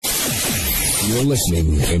You're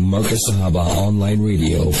listening to Marcus Sahaba Online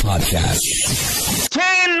Radio Podcast.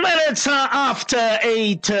 10 minutes after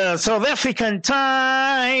 8 South African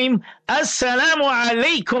time. Assalamu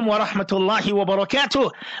alaikum wa rahmatullahi wa barakatuh.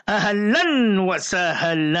 Ahlan wa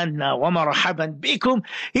sahlan wa marhaban bikum.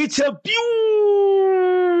 It's a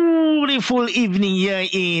beautiful evening here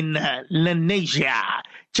in Lenasia,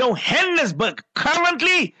 Johannesburg.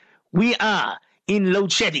 Currently, we are in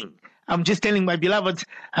load shedding. I'm just telling my beloved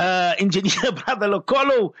engineer brother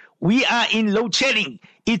Lokolo, we are in load shedding.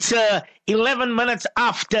 It's 11 minutes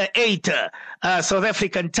after 8 South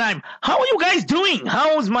African time. How are you guys doing?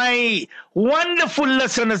 How's my wonderful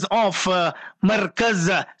listeners of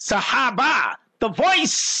Markaz Sahaba, the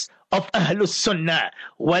voice of Ahlus Sunnah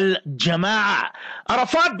wal Jama'ah?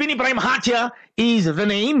 Arafat bin Ibrahim Hatia is the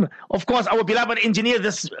name. Of course, our beloved engineer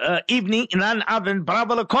this evening, none other than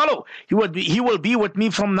Brother Lokolo. He will be with me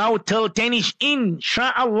from now till 10ish,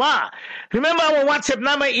 inshallah. Remember, our WhatsApp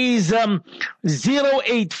number is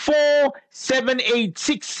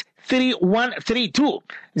 084-786-3132.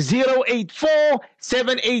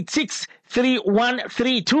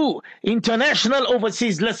 084-786-3132. International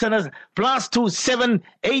overseas listeners,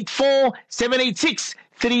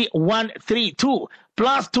 +2784786-3132.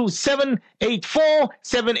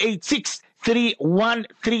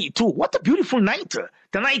 +2784786-3132. What a beautiful night.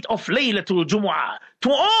 The night of Laylatul Jumu'ah. To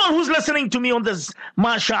all who's listening to me on this,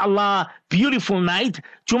 mashallah, beautiful night.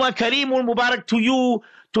 Jumu'ah Kareemul Mubarak to you,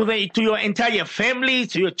 to your entire family,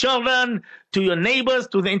 to your children, to your neighbors,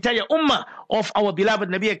 to the entire ummah of our beloved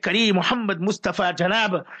Nabi Kareem Muhammad Mustafa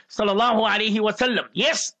Janab sallallahu alayhi wa sallam.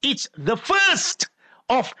 Yes, it's the 1st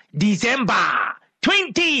of December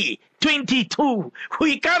 2022.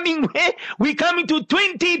 We're coming to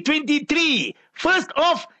 2023. 1st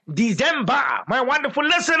of December. My wonderful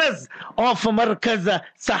listeners of Markaz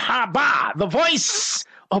Sahaba, the voice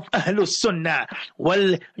of Ahlus Sunnah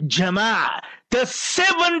wal Jama'ah. The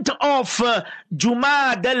 7th of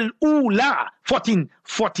Jumad al-Ula,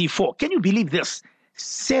 1444. Can you believe this?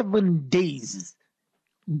 7 days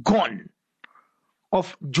gone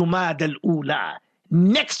of Jumad al-Ula.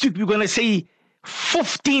 Next week we're going to say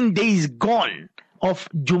 15 days gone of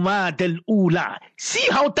Jumad al-Ula. See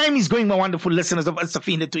how time is going, my wonderful listeners of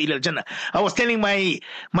As-Safina to Ila al-Jannah. I was telling my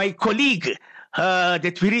colleague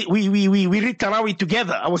that we read Tarawih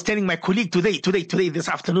together. I was telling my colleague today, this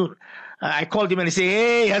afternoon. I called him and I say,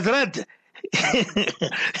 hey, Hazrat,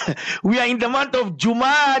 we are in the month of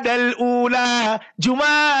Jumad al-Ula,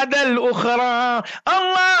 Jumad al-Ukhra.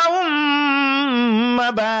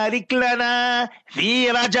 Allahumma barik lana fi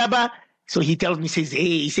Rajaba. So he tells me,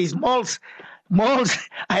 he says, Malls,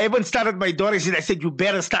 I haven't started my daughter. I said, you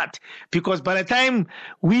better start. Because by the time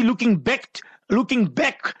we looking back to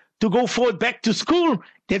go forward back to school,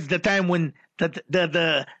 that's the time when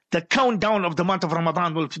the countdown of the month of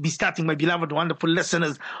Ramadan will be starting, my beloved, wonderful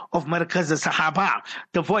listeners of Markaz Sahaba,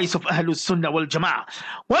 the voice of Ahlus Sunnah wal Jama'ah.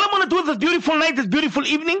 What I'm going to do this beautiful night, this beautiful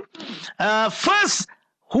evening, first,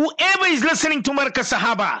 whoever is listening to Markaz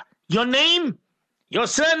Sahaba, your name, your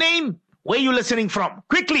surname, where you listening from?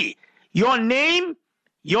 Quickly, your name,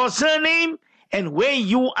 your surname, and where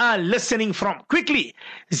you are listening from. Quickly,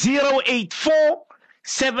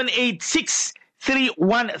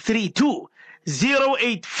 084-786-3132.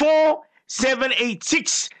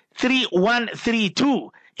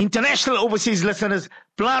 084-786-3132. International overseas listeners,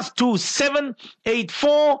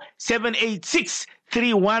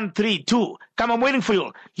 +2784786-3132. Come, I'm waiting for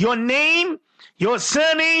you. Your name, your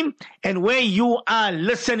surname, and where you are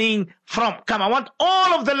listening from. Come, I want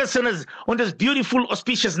all of the listeners on this beautiful,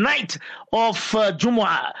 auspicious night of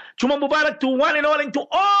Jumu'ah. Jumu'ah Mubarak to one and all, and to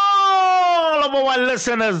all of our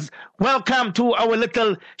listeners. Welcome to our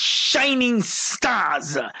little shining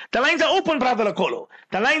stars. The lines are open, Brother Lokolo.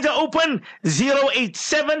 The lines are open,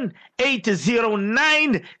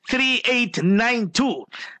 087-809-3892.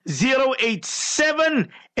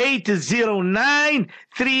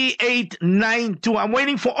 087-809-3892. I'm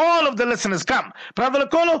waiting for all of the listeners. Come, Brother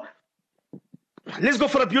Lokolo, let's go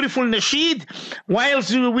for a beautiful nasheed whilst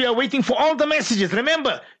we are waiting for all the messages.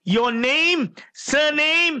 Remember, your name,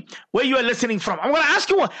 surname, where you are listening from. I'm going to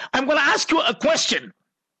ask you a question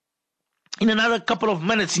in another couple of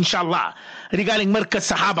minutes, inshallah, regarding Markaz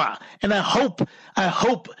Sahaba. And I hope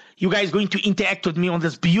you guys going to interact with me on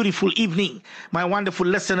this beautiful evening, my wonderful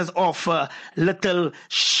listeners of Little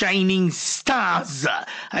Shining Stars.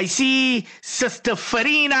 I see Sister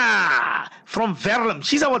Farina from Verulam.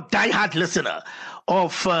 She's our diehard listener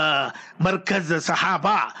of Markaz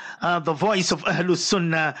Sahaba, the voice of Ahlus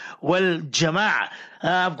Sunnah wal Jama'ah.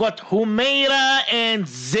 I've got Humaira and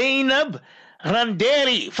Zainab.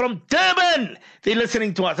 Randeri from Durban. They're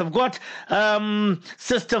listening to us. I've got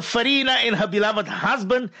Sister Farina and her beloved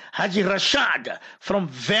husband, Haji Rashad from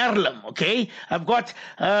Verlem. Okay. I've got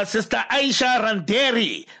Sister Aisha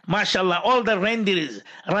Randeri. MashaAllah. All the Randeri,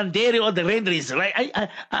 all the Randeris, right?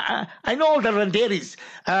 I know all the Randeris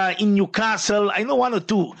in Newcastle. I know one or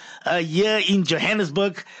two here in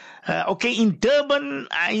Johannesburg. Okay. In Durban,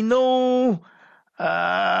 I know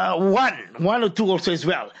one or two also as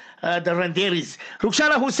well. The Randeris.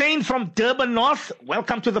 Rukhsana Hussein from Durban North,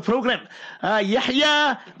 welcome to the program.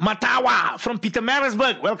 Yahya Matawa from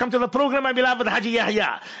Pietermaritzburg, welcome to the program, my beloved Haji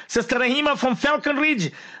Yahya. Sister Rahima from Falcon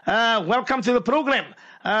Ridge, welcome to the program.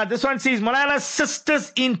 This one says, Malala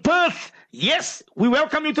Sisters in Perth, yes, we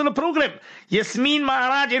welcome you to the program. Yasmin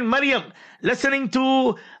Maharaj and Mariam, listening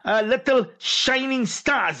to Little Shining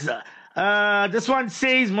Stars. This one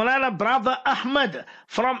says, Malala Brother Ahmed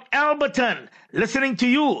from Alberton, listening to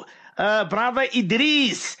you. Brother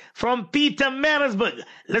Idris from Pietermaritzburg,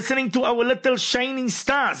 listening to our Little Shining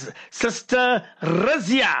Stars. Sister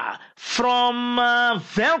Razia from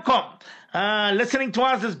Velcom, listening to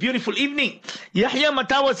us this beautiful evening. Yahya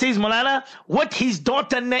Matawa says, Malala, with his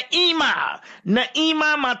daughter Naima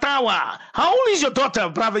Matawa. How old is your daughter,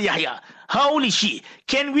 Brother Yahya? How old is she?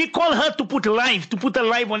 Can we call her to put her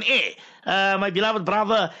live on air? My beloved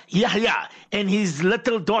brother Yahya and his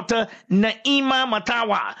little daughter Naima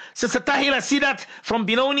Matawa. Sister Tahira Sidat from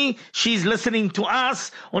Benoni, she's listening to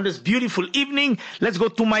us on this beautiful evening. Let's go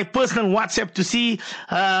to my personal WhatsApp to see.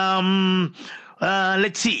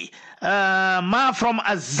 Let's see. Ma from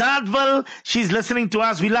Azadville, she's listening to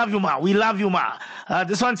us. We love you, Ma. We love you, Ma.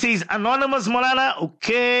 This one says Anonymous Malala.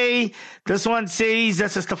 Okay. This one says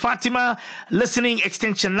Sister Fatima, listening,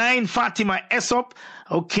 extension 9, Fatima Esop.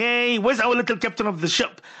 Okay. Where's our little captain of the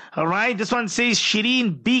ship? All right. This one says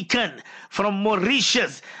Shireen Beacon from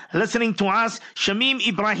Mauritius, listening to us. Shamim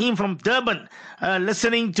Ibrahim from Durban,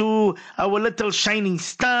 listening to our Little Shining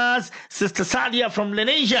Stars. Sister Sadia from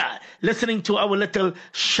Lenasia, listening to our Little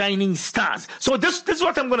Shining Stars. So this is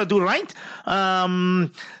what I'm going to do, right?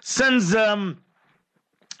 Since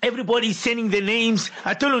everybody's sending their names,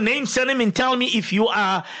 I tell you, name, send them and tell me if you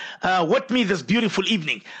are with me this beautiful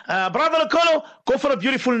evening. Brother Lakolo, go for a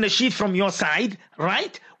beautiful nasheed from your side,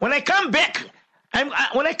 right? When I come back, I'm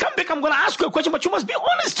going to ask you a question, but you must be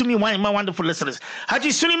honest to me, my wonderful listeners. Haji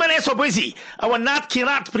Suleiman Esobwezi, our Nat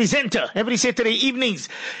Kirat presenter, every Saturday evenings,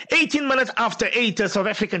 18 minutes after 8 South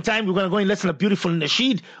African time. We're going to go and listen to a beautiful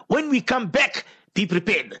nasheed. When we come back, be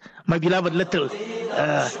prepared, my beloved little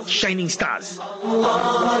shining stars.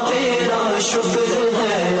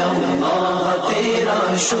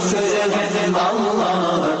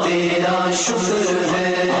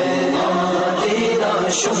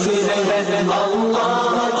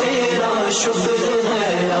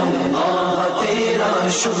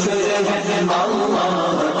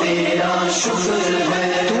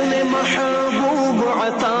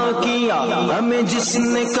 हमें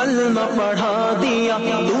जिसने कलमा पढ़ा दिया,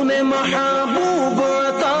 तूने महबूब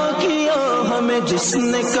अता किया। हमें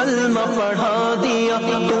जिसने कलमा पढ़ा दिया,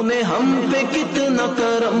 तूने हम पे कितना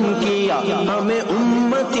करम किया। हमें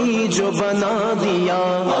उम्मती जो बना दिया।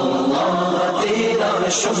 अल्लाह तेरा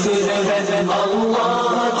शुक्र है,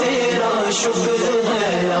 अल्लाह तेरा शुक्र है,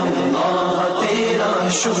 अल्लाह तेरा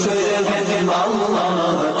शुक्र है, अल्लाह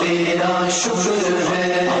तेरा शुक्र है,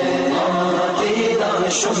 अल्लाह तेरा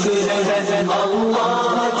शुक्र है,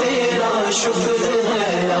 अल्लाह तेरा शुक्र है,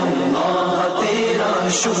 अल्लाह तेरा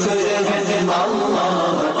शुक्र है,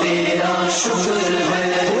 अल्लाह तेरा शुक्र है।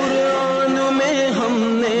 कुरान में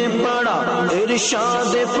हमने पढ़ा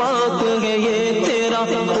इरशाद पाक है ये तेरा।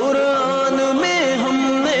 कुरान में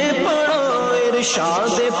हमने पढ़ा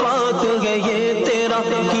इरशाद पाक है ये तेरा।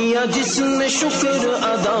 किया जिसने शुक्र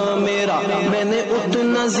अदा मेरा, मैंने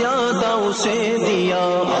उतना ज्यादा उसे दिया।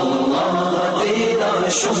 अल्लाह तेरा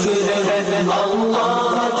शुक्र है,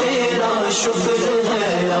 अल्लाह तेरा शुक्र है,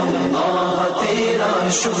 अल्लाह तेरा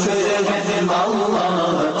शुक्र है, अल्लाह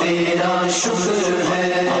तेरा शुक्र है,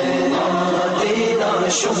 अल्लाह तेरा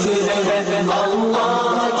शुक्र है,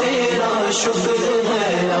 अल्लाह तेरा शुक्र है,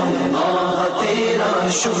 अल्लाह तेरा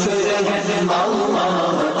शुक्र है, अल्लाह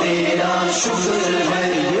तेरा शुक्र है।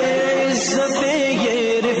 ये इज्जतें ये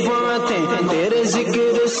रिफातें तेरे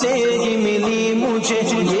जिक्र से ही मिली मुझे।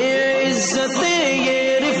 ये इज्जतें ये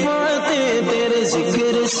रिफातें तेरे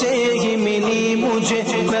जिक्र से ही मिली मुझे।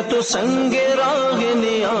 मैं तो संगे राह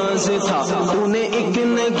नियाज था, तूने एक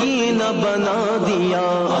नगीना बना दिया।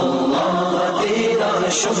 अल्लाह तेरा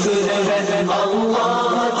शुक्र है,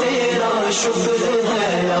 अल्लाह तेरा शुक्र है,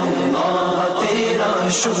 अल्लाह तेरा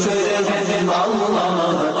शुक्र है, अल्लाह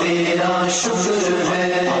तेरा शुक्र है,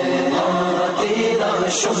 अल्लाह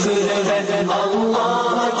शुक्र है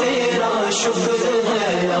अल्लाह तेरा शुक्र है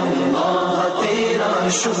अल्लाह तेरा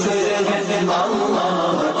शुक्र है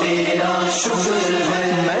अल्लाह तेरा शुक्र है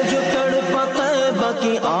मैं जो तड़पा तैबा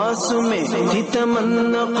की आस में थी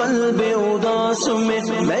तमन्ना क़ल्ब उदास में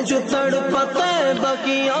मैं जो तड़पा तैबा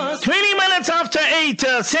की आस 20 minutes after 8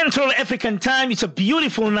 Central African time. It's a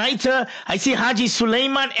beautiful night. I see Haji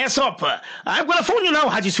Suleiman Esop. I'm going to phone you now,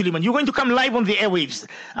 Haji Suleiman. You're going to come live on the airwaves.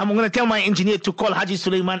 I'm going to tell my engineer to call Haji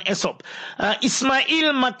Suleiman Esop.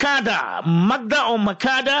 Ismail Makada, Magda or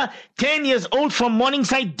Makada, 10 years old from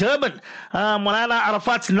Morningside, Durban. Malala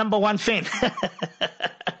Arafat's #1 fan.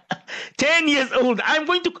 10 years old. I'm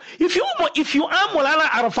going to, if you are Malala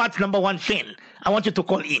Arafat's #1 fan, I want you to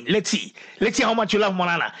call in. Let's see how much you love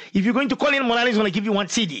Malala. If you're going to call in, Malala is going to give you 1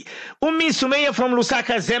 CD. Ummi Sumaya from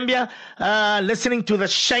Lusaka, Zambia, listening to the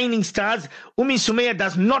Shining Stars. Ummi Sumaya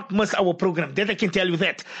does not miss our program. That I can tell you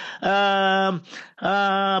that.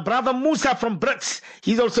 Brother Musa from Brits,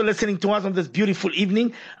 he's also listening to us on this beautiful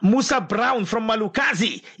evening. Musa Brown from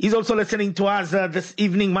Malukazi, he's also listening to us this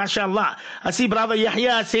evening, mashallah. I see Brother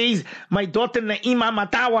Yahya says, my daughter Naima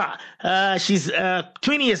Matawa, she's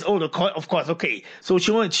 20 years old, of course, okay. So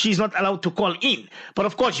she's not allowed to call in. But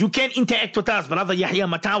of course, you can interact with us, Brother Yahya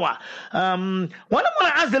Matawa. What I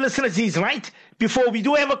want to ask the listeners is, right? Before we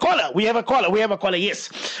do have a caller. We have a caller, yes.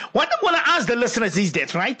 What I want to ask the listeners is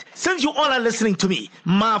that, right? Since you all are listening to me,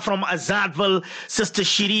 Ma from Azadville, Sister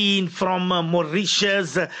Shireen from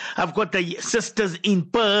Mauritius, I've got the sisters in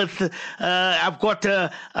Perth, I've got a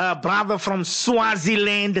brother from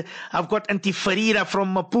Swaziland, I've got Auntie Farida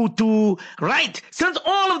from Maputo, right? Since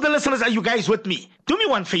all of the listeners are you guys with me, do me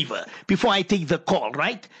one favor before I take the call,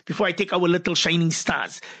 right? Before I take our little shining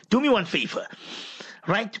stars, do me one favor,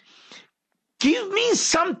 right? Give me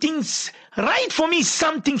something, write for me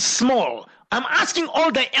something small. I'm asking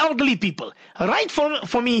all the elderly people, write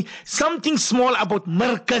for me something small about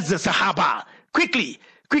Markaz Sahaba. Quickly.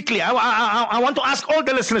 I want to ask all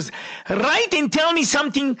the listeners, write and tell me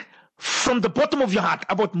something from the bottom of your heart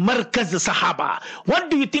about Markaz Sahaba. What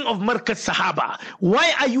do you think of Markaz Sahaba?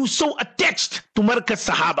 Why are you so attached to Markaz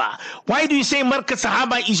Sahaba? Why do you say Markaz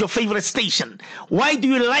Sahaba is your favorite station? Why do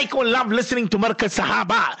you like or love listening to Markaz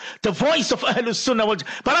Sahaba, the voice of Ahlus Sunnah wal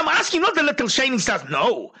Jama'ah? But I'm asking not the little shining stars,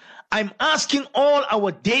 no. I'm asking all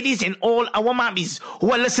our daddies and all our mommies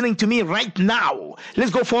who are listening to me right now. Let's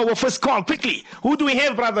go for our first call quickly. Who do we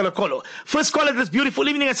have, Brother Lakolo? First call of this beautiful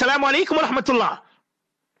evening. Assalamu alaikum wa rahmatullah.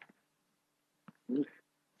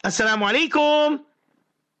 Assalamu alaikum.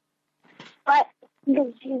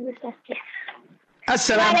 Walaikum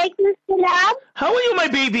salam. How are you, my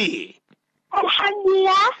baby?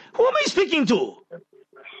 Alhamdulillah. Who am I speaking to?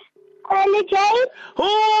 Lujane.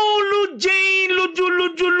 Oh, Lujane,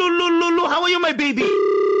 Luju. How are you, my baby?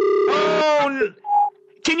 Oh,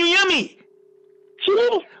 can you hear me?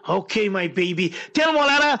 Okay, my baby. Tell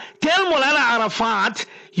Maulana Arafat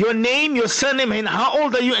your name, your surname, and how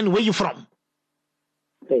old are you and where you from?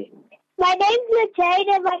 My name's Lujane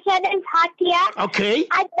and my surname's Hatia. Okay.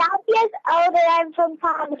 I'm 12 years old and I'm from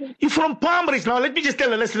Palmyra. You're from Palmyra. Now, let me just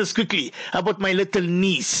tell the listeners quickly about my little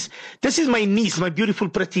niece. This is my niece, my beautiful,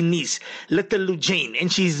 pretty niece, little Lujane,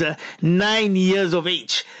 and she's 9 years of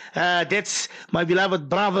age. That's my beloved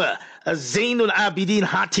brother, Zainul Abidin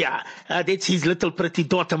Hatia. That's his little pretty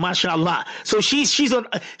daughter, mashallah. So she's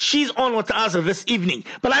on with us this evening.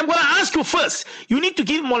 But I'm going to ask you first. You need to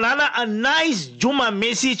give Maulana a nice Juma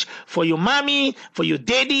message for your mommy, for your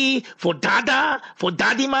daddy, for Dada, for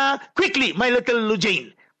Dadima. Quickly, my little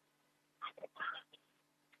Lujane.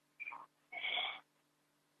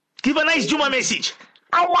 Give a nice Juma message.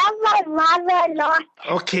 I love my mother a lot.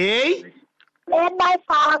 Okay. And my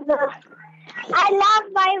father. I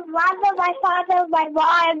love my mother, my father, my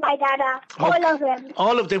mom, and my dada. All of them.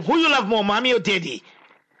 All of them. Who you love more, mommy or daddy?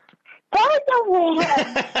 Both of them.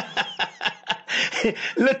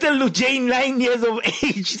 Little Lujane, 9 years of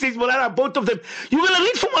age. She says, Maulana, both of them. You're going to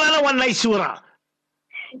read for Maulana one nice surah.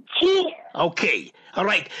 Gee. Okay. All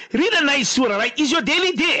right. Read a nice surah, right? Is your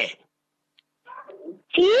daddy there?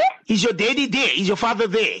 Gee. Is your daddy there? Is your father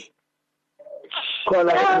there?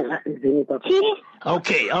 Gee.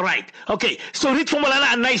 Okay, all right. Okay, so read for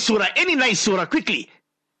Maulana a nice surah. Any nice surah, quickly.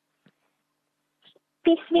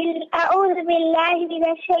 أعوذ بالله من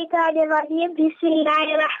الشيطان الرجيم بسم الله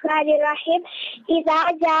الرحمن الرحيم إذا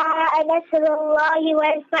جاء نصر الله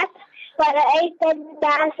والفتح ورأيت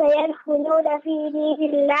الناس يدخلون في دين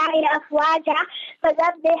الله أفواجا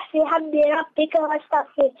فسبح بحمد ربك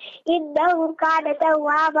واستغفر إنه كان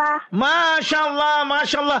توابا. MashaAllah,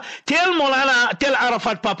 MashaAllah. Tell Maulana, tell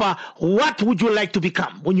Arafat Papa, what would you like to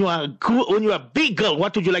become when you are a big girl?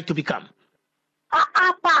 What would you like to become?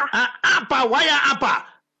 Appa. Appa. Why Appa?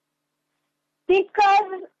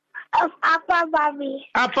 Because of Appa Mommy.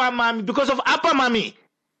 Appa Mommy. Because of Appa Mommy.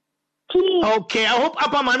 He. Okay, I hope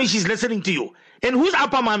Appa Mommy, she's listening to you. And who's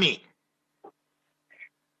Appa Mommy?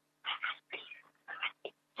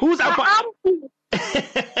 Who's Appa? Auntie.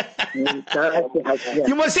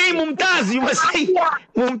 You must say Mumtaz. You must say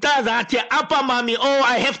Mumtaz. Hatia. Appa Mommy. Oh,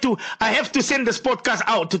 I have to send this podcast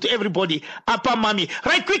out to everybody. Appa Mommy.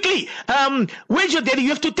 Right, quickly. Where's your daddy? You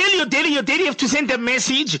have to tell your daddy. Your daddy have to send a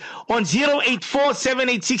message on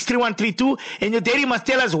 084-786-3132, and your daddy must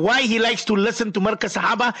tell us why he likes to listen to Markaz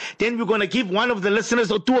Sahaba. Then we're gonna give one of the listeners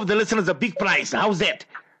or two of the listeners a big prize. How's that?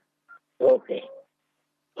 Okay.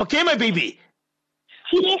 Okay, my baby.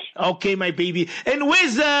 He. Okay, my baby. And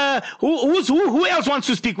where's who else wants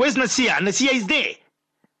to speak? Where's Nasia? Nasia is there.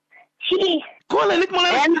 He. Call her. Let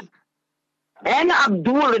Mulana. And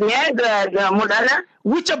Abdul, the Mulana.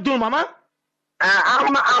 Which Abdul, Mama?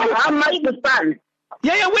 I'm the son.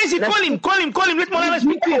 Yeah. Where's he? Call him. Let Mulana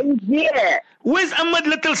speak to him. Yeah. Where's Ahmad,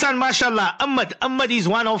 little son? MashaAllah. Ahmad is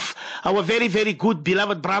one of our very, very good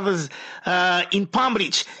beloved brothers in Palm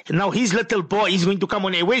Beach. Now his little boy is going to come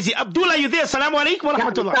on air. Where's he? Abdullah, you there? Assalamu alaikum wa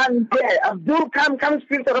rahmatullah. Abdul, come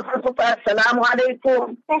speak to the Prophet. Assalamu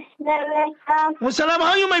alaikum. Salam,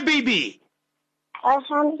 how are you, my baby?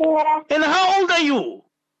 Alhamdulillah. And how old are you?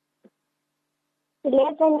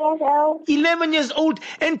 11 years old. 11 years old.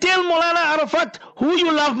 And tell Maulana Arafat who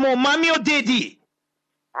you love more, mommy or daddy?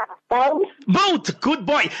 Both. Both. Good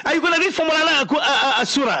boy. Are you going to read for Maulana a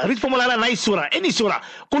surah? Read for Maulana a nice surah. Any surah.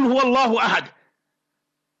 Qul huwa Allahu ahad.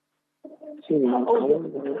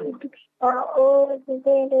 أعوذ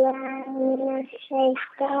بالله من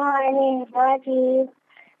الشيطان الرجيم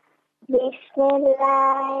بسم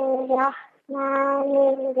الله الرحمن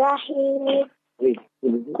الرحيم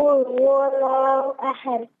قل هو الله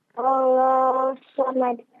أحد الله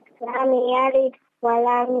الصمد لم يلد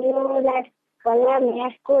ولم يولد ولم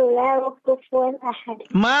يكن له كفوا أحد.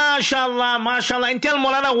 MashaAllah. And tell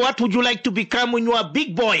Maulana, what would you like to become when you are a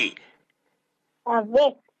big boy? A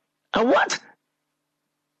vet. A what?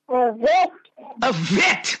 A vet. A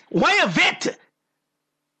vet. Why a vet?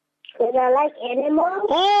 Because I like animals.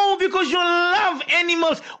 Oh, because you love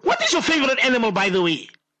animals. What is your favorite animal, by the way,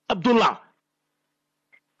 Abdullah?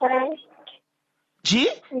 G?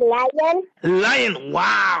 Lion. Lion.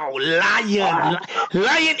 Wow, lion.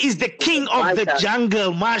 Lion is the king of the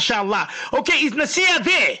jungle. MashaAllah. Okay, is Nasia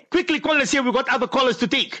there? Quickly call Nasia. We've got other callers to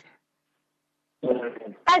take.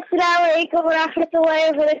 Assalamu alaikum wa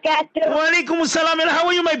rahmatullahi wa barakatuh. Wa alaikum assalam. And how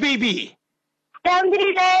are you, my baby?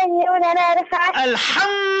 Alhamdulillah, you and Arafat.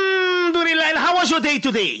 Alhamdulillah. And how was your day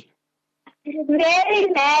today? Very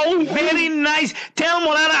nice. Very nice. Tell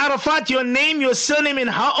Maulana Arafat your name, your surname, and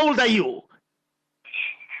how old are you?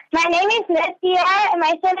 My name is Nasia,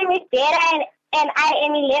 my surname is Bera, and I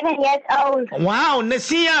am 11 years old. Wow,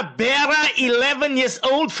 Nasia Bera, 11 years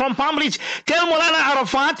old from Palm Beach. Tell Maulana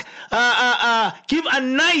Arafat, give a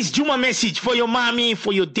nice Juma message for your mommy,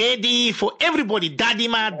 for your daddy, for everybody.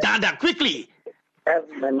 Dadima, Dada, quickly.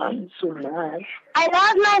 My mom is so nice. I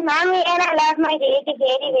love my mommy and I love my daddy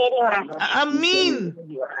very, very much. Ameen.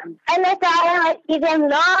 And I must give them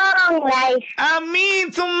long life.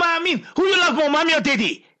 Ameen, thumma ameen. Who you love more, mommy or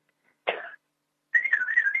daddy?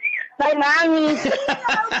 My mommy.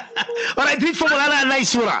 All right, read for Maulana a nice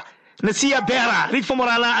surah. Nasia Bera, read for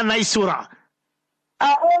Maulana a nice surah.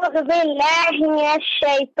 أعوذ بالله من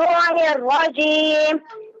الشيطان الرجيم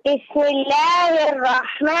بسم الله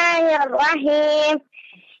الرحمن الرحيم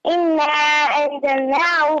إنا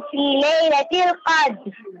أنزلناه في ليلة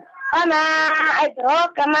القدر وما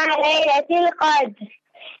أدراك ما ليلة القدر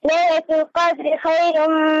ليلة القدر خير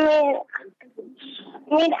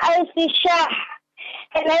من ألف الشهر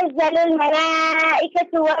تنزل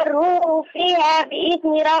الملائكة والروح فيها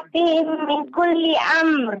بإذن ربهم من كل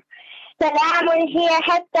أمر سلام هي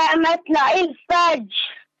حتى مطلع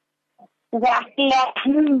الفجر.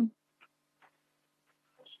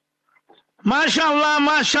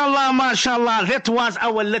 MashaAllah. That was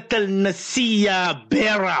our little Nasia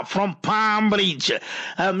Bera from Palm Beach.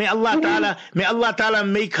 May Allah Ta'ala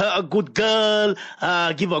make her a good girl,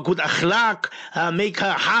 give her good akhlaq, make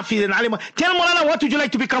her hafiz and alim. Tell Maulana, what would you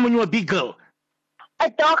like to become when you're a big girl? A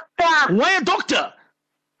doctor. Why a doctor?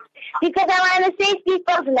 Because I want to save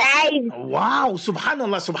people's lives. Wow,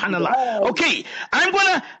 subhanallah. Okay, I'm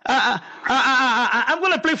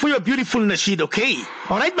gonna play for you a beautiful nasheed, okay?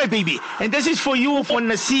 All right, my baby. And this is for you, for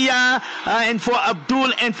Nasia, and for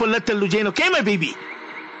Abdul, and for little Lujain, okay, my baby?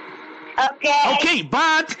 Okay. Okay,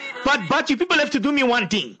 but you people have to do me one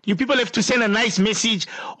thing. You people have to send a nice message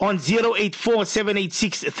on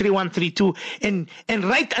 084-786-3132 and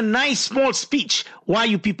write a nice small speech why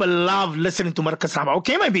you people love listening to Marcus Sahaba.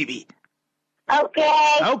 Okay, my baby? Okay.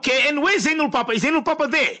 Okay, and where's Zainul Papa? Is Zainul Papa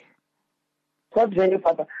there? What's very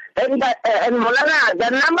Papa? And Molana, the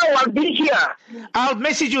number will be here. I'll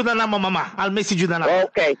message you the number, Mama. I'll message you the number.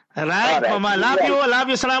 Okay. All right, Mama. Love you.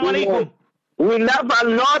 Assalamu alaikum. We love a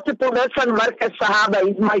lot to listen Marcus Sahaba.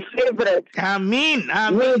 It's my favorite. Ameen.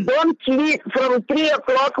 We don't sleep from 3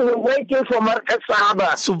 o'clock. We're waiting for Marcus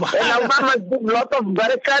Sahaba. Subhan- And Allah must give a lot of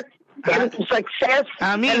barakat and success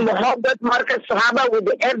Ameen. and muhabbat Marcus Sahaba with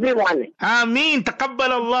everyone. Ameen. Taqabbal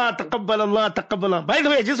Allah. Taqabbal Allah. Taqabbal Allah. By the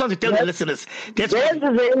way, I just want to tell the listeners. That's There's the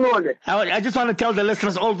Zainul. I just want to tell the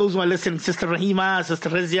listeners, all those who are listening, Sister Rahima, Sister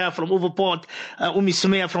Razia from Overport, Umi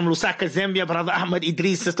Sumaya from Lusaka, Zambia, Brother Ahmad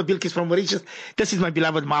Idris, Sister Bilkis from Mauritius. This is my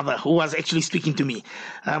beloved mother who was actually speaking to me.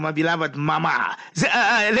 My beloved mama.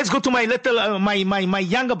 Let's go to my little, my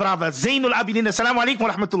younger brother, Zainul Abidin. Assalamu alaikum wa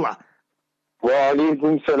rahmatullah. Wa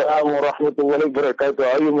alaikum salam wa rahmatullahi wa barakatuh.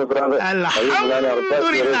 How are you, my brother?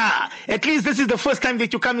 Alhamdulillah. At least this is the first time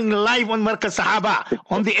that you're coming live on Marcus Sahaba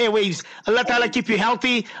on the airwaves. Allah Ta'ala keep you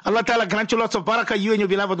healthy. Allah Ta'ala grant you lots of barakah, you and your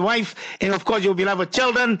beloved wife, and of course your beloved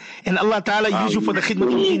children. And Allah Ta'ala use you for the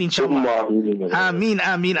khidmat of deen, inshallah. Ameen,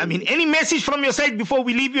 ameen, ameen. Any message from your side before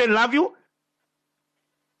we leave you and love you?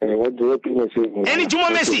 What do you say? Any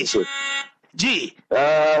Juma message? G.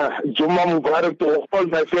 Juma Mubarak to all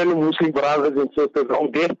my fellow Muslim brothers and sisters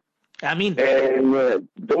out there. Ameen. And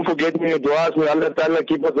don't forget me, du'as. May Allah Ta'ala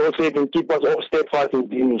keep us all safe and keep us all steadfast in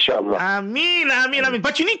deen, inshallah. Ameen, ameen, ameen.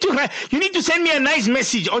 But you need to send me a nice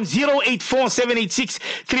message on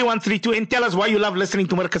 084-786-3132 and tell us why you love listening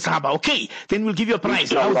to Marcus Sahaba. Okay? Then we'll give you a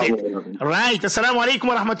prize. How's it? Right. Assalamu alaikum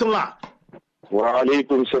wa rahmatullah. Wa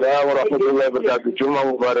alaikum salam wa rahmatullahi wa barakatuh. Juma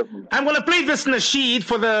Mubarak. I'm going to play this nasheed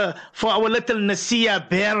for our little Nasia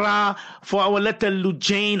Bera, for our little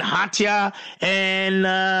Lujain Hatia, and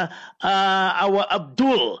our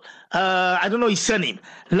Abdul. I don't know his surname.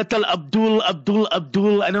 Little Abdul. I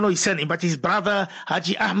don't know his surname, but his brother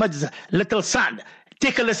Haji Ahmad's little son.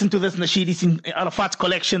 Take a listen to this nasheed. It's in Arafat's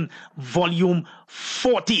collection, volume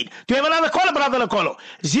 14. Do you have another caller, brother Lakolo?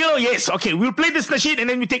 Yes. Okay, we'll play this nasheed and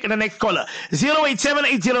then we take the next caller.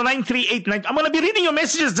 087-809-389. I'm going to be reading your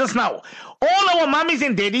messages just now. All our mummies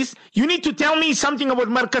and daddies, you need to tell me something about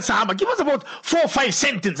Marcus Sahaba. Give us about 4 or 5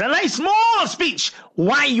 sentences, a nice small speech.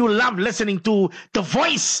 Why you love listening to the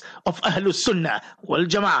voice of Ahlus Sunnah wal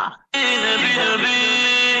Jama'ah.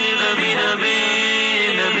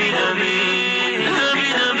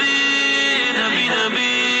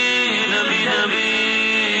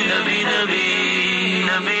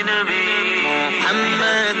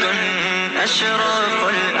 محمد أشرف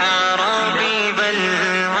الأعراب بل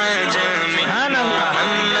عجم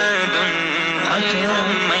محمد خير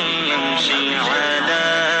من يمشي على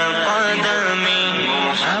قدمه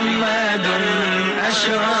محمد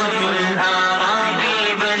أشرف الأعراب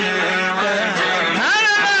بل عجم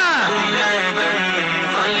محمد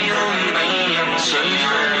خير من يمشي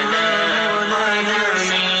على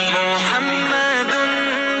قدمه محمد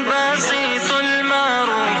بسيط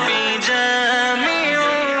المعروف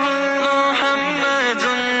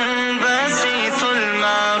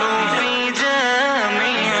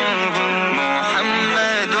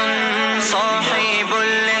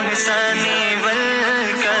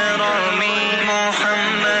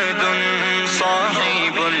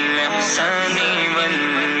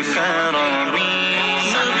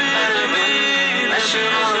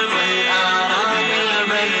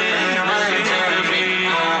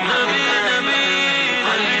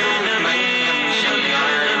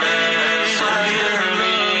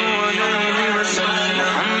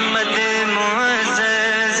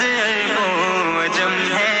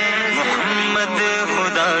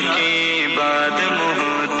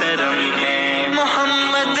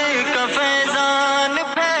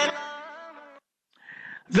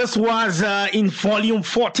This was in volume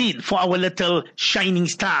 14 for our little shining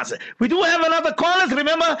stars. We do have another caller.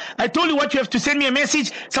 Remember, I told you what you have to send me a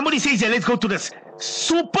message. Somebody says, yeah, let's go to this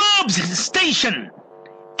superb station,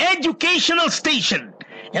 educational station.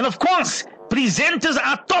 And of course, presenters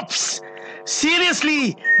are tops.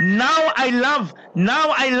 Seriously, now I love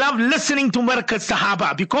listening to Marcus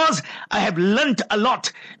Sahaba because I have learnt a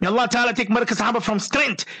lot. May Allah Ta'ala take Marcus Sahaba from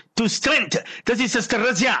strength to strength. This is Sister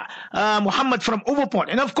Razia Muhammad from Overport.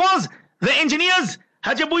 And of course, the engineers,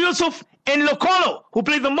 Haji Abu Yusuf and Lokolo, who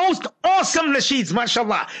play the most awesome nasheeds,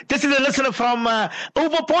 mashallah. This is a listener from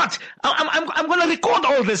Overport. I'm going to record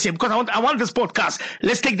all this here because I want this podcast.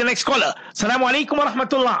 Let's take the next caller. Assalamu alaikum wa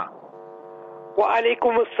rahmatullah. Wa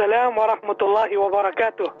alaikum assalam wa rahmatullahi wa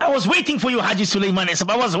barakatuh. I was waiting for you, Haji Sulaiman Esop.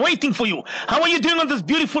 I was waiting for you. How are you doing on this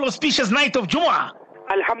beautiful, auspicious night of Jumu'ah?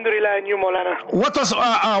 Alhamdulillah, and you, Maulana.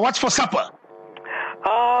 What's for supper?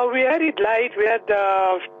 We had it light. We had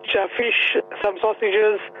fish, some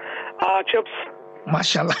sausages, chips.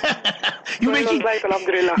 MashaAllah.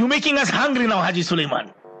 You're making us hungry now, Haji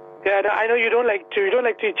Sulaiman. Yeah, I know you don't like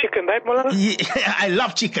to eat chicken, right, Maulana? Yeah, I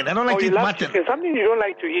love chicken. I don't like to eat mutton. Chicken. Something you don't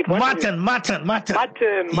like to eat. Mutton. Mutton.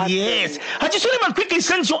 Yes. Haji Sulaiman, quickly,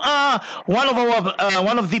 since you are one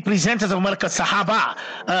of the presenters of Markaz Sahaba,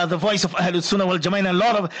 the voice of Ahlul Sunnah wal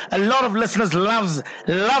Jama'ah, a lot of listeners loves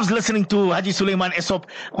listening to Haji Sulaiman Esop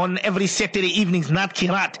on every Saturday evenings, Nat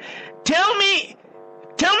Kirat. Tell me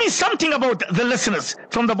something about the listeners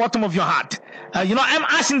from the bottom of your heart. I'm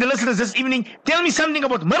asking the listeners this evening, tell me something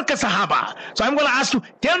about Markaz Sahaba. So I'm going to ask you,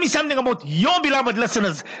 tell me something about your beloved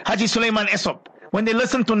listeners, Haji Sulaiman Esop, when they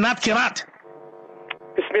listen to Nat Kirat.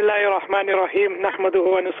 Bismillahir Rahmanir Rahim.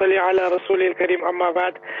 Nahmaduhu wa nusalli ala Rasulil Kareem amma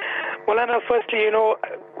ba'd. Maulana, firstly,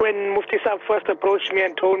 when Mufti Saab first approached me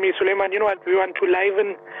and told me, Sulaiman, you know what, we want to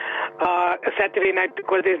liven a Saturday night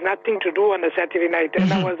because there's nothing to do on a Saturday night.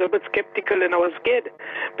 And I was a bit skeptical and I was scared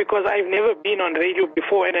because I've never been on radio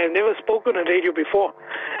before and I've never spoken on radio before.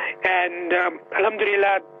 And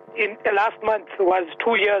Alhamdulillah, in the last month was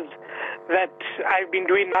 2 years that I've been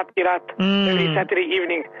doing Nat Kirat every Saturday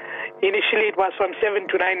evening. Initially it was from 7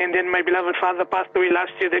 to 9 and then my beloved father passed away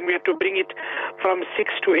last year, then we had to bring it from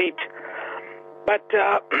 6 to 8. But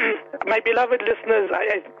my beloved listeners,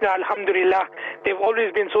 Alhamdulillah, they've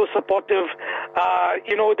always been so supportive.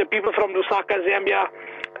 The people from Lusaka, Zambia.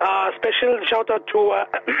 Special shout out to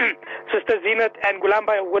Sister Zinat and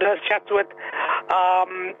Gulambai who would have chats with.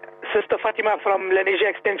 Sister Fatima from Lanesia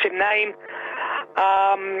Extension 9.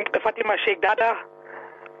 Fatima Sheikh Dada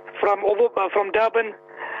from Durban.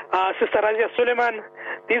 Sister Razia Suleiman.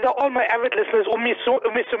 These are all my avid listeners. Ummi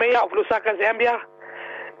Sumaya of Lusaka, Zambia.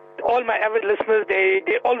 All my avid listeners,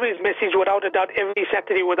 they always message without a doubt every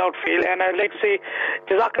Saturday without fail. And I'd like to say,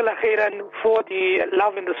 Jazakallah khairan for the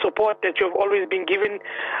love and the support that you've always been given.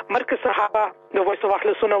 Markaz Sahaba, the voice of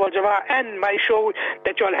Ahlul Sunnah wal Jama'ah, and my show,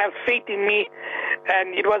 that you all have faith in me.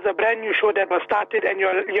 And it was a brand new show that was started, and you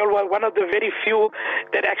were one of the very few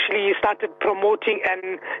that actually started promoting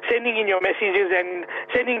and sending in your messages and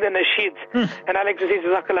sending the nasheeds. And I'd like to say,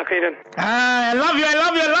 Jazakallah khairan. I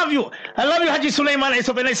love you, Haji Sulaiman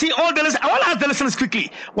Esop. And I see all the listeners. I want to ask the listeners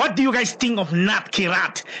quickly, what do you guys think of Nat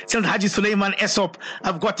Kirat? Since Haji Sulaiman Esop,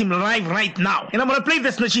 I've got him live right now. And I'm going to play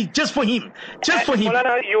this nasheed just for him.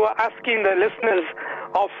 Maulana, you are asking the listeners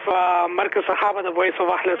of Markaz Sahaba, the voice of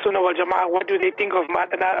Ahlul Sunnah wal Jama'ah, what do they think of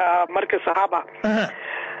Markaz Sahaba?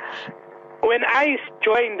 When I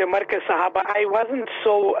joined the Markaz Sahaba, I wasn't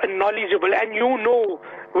so knowledgeable, and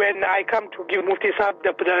when I come to give Mufti Saab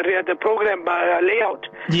the program layout.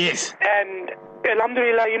 Yes. And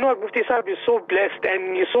Alhamdulillah, Mufti Saab is so blessed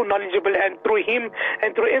and he's so knowledgeable, and through him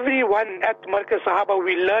and through everyone at Markaz Sahaba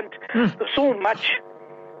we learned so much.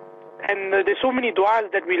 And there's so many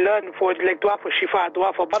du'as that we learn for, like dua for shifa,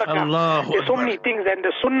 dua for barakah. There's so many things, and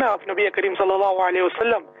the sunnah of Nabi Kareem sallallahu alayhi wa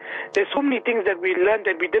sallam. There's so many things that we learned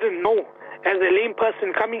that we didn't know as a lame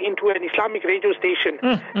person coming into an Islamic radio station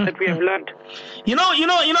that we have learned.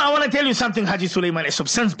 I want to tell you something, Haji Sulaiman Esop.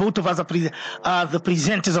 Since both of us are the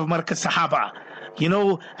presenters of Markaz Sahaba,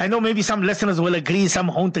 I know maybe some listeners will agree, some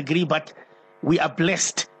won't agree, but we are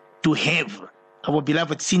blessed to have our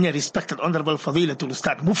beloved, senior, respected, honorable Fadilatul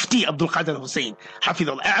Ustad Mufti Abdul Qadir Hussain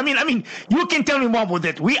Hafidullah. I mean, you can tell me more about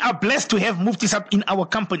that. We are blessed to have Mufti Sab in our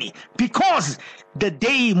company, because the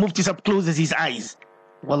day Mufti Sab closes his eyes,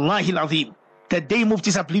 Wallahi al-Azim, the day Mufti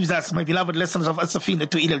Sab leaves us, my beloved listeners of As-Safina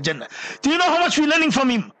to Ila al-Jannah. Do you know how much we're learning from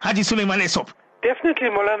him, Haji Sulaiman Esop? Definitely,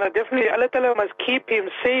 Maulana, definitely. Allah Ta'ala must keep him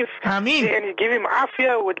safe. Ameen. And give him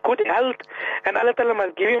afiyah with good health. And Allah Ta'ala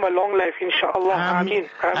must give him a long life, inshallah. Ameen.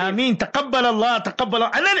 Ameen. Taqabbal Allah, taqabbal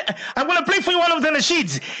Allah. And then I'm going to play for you one of the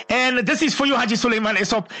nasheeds. And this is for you, Haji Sulaiman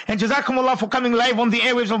Esop. And Jazakumullah for coming live on the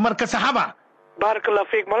airwaves of Markaz Sahaba. Barakallah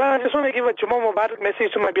fiqh. Maulana, I just want to give a Jummah Mubarak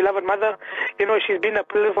message to my beloved mother. She's been a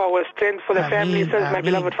pillar for our strength, for the family since my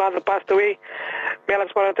beloved father passed away. May Allah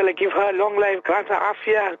subhanahu wa ta'ala give her long life, grant her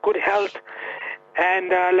afiyah, good health.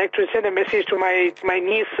 And I'd like to send a message to my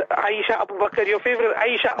niece, Aisha Abu Bakr, your favorite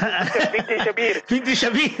Aisha Abu Bakr, Binti Shabir. Binti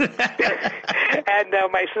Shabir. And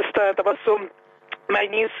my sister Tabassum, my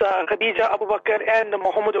niece Khadija Abu Bakr, and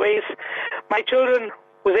Muhammad Uwais. My children,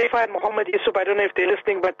 Huzaifa and Muhammad Yusuf, I don't know if they're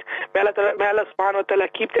listening, but may Allah subhanahu wa ta'ala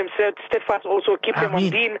keep them steadfast, also keep them on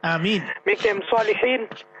deen. Ameen. Make them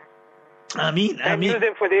salihin. Ameen. And use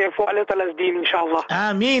them for Allah Ta'ala's deen, inshallah.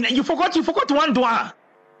 Ameen. You forgot one dua.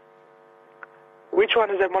 Which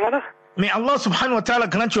one is that, Maulana? May Allah subhanahu wa ta'ala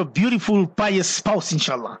grant you a beautiful, pious spouse,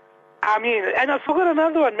 inshallah. Ameen. And I forgot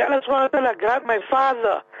another one. May Allah subhanahu wa ta'ala grant my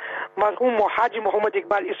father, Marhum Haji Muhammad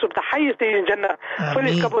Iqbal Isub, the highest day in Jannah. Fill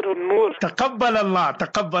his qabr with noor. Taqabbal Allah,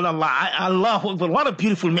 taqabbal Allah. Allahu Akbar. What a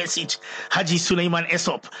beautiful message. Haji Sulaiman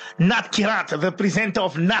Esop, Nat Kirat, the presenter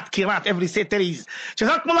of Nat Kirat every Saturdays.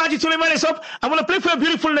 Jazakumullah Haji Sulaiman Esop. I'm going to play for a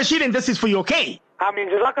beautiful nasheed, and this is for you, okay? Ameen.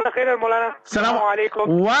 Jazakallah khairan, Maulana. Assalamu alaikum.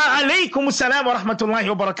 Wa alaikum assalam wa rahmatullahi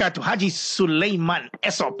wa barakatuh. Haji Sulaiman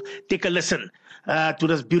Esop. Take a listen to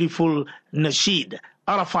this beautiful nasheed,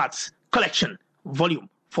 Arafat's Collection, Volume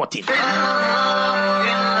 14.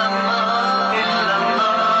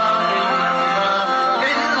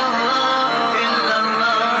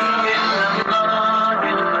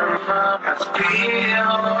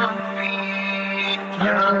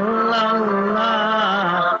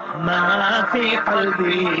 في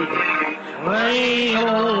قلبي غير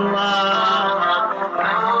الله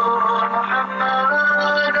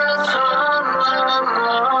محمد صلى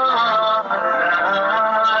الله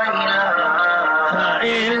لا إله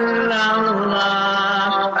إلا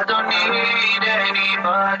الله I don't need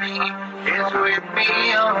anybody is with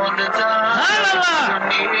me all the time I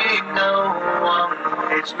don't need no one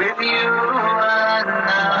it's with you and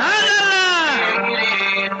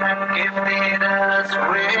I gifted us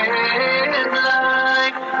with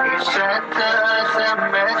light. He sent us a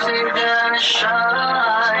message and a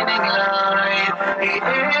shining light. He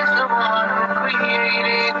is the one who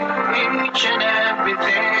created each and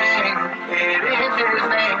everything. It is His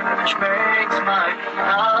name which makes my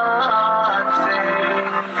heart sing.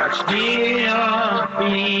 Hasbi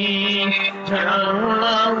Rabbi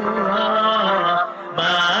Jalla Allah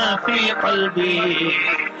ma fi qalbi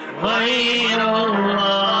غير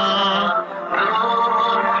الله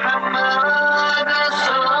نور محمد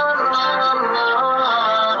صلى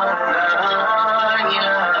الله لا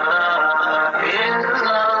إله إلا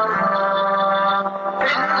الله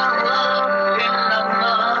إلا الله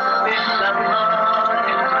إلا الله إلا الله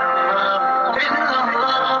إلا الله إلا الله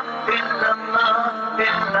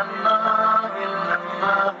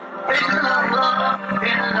إلا الله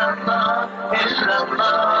إلا الله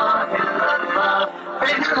إلا الله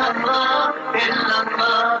إلا الله إلا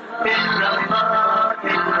الله إلا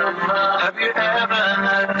الله Have you ever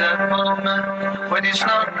had that moment when it's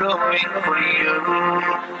not going for you?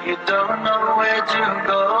 You don't know where to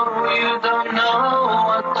go, you don't know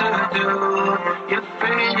what to do. You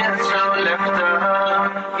feel you're so left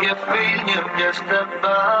out, you feel you're just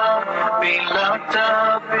about being locked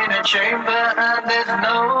up in a chamber and there's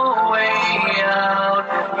no way out.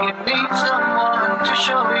 You need someone to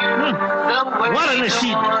show you the way. What a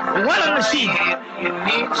nasheed! What a nasheed! You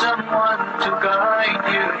need someone to guide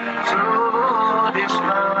you through this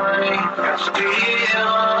life.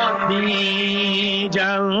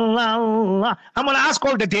 I'm going to ask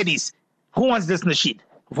all the daddies, who wants this nasheed?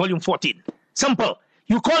 Volume 14. Simple.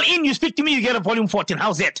 You call in, you speak to me, you get a volume 14.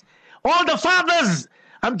 How's that? All the fathers,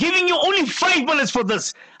 I'm giving you only 5 minutes for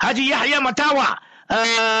this. Haji Yahya Matawa,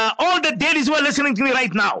 all the daddies who are listening to me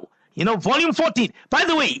right now, you know, volume 14. By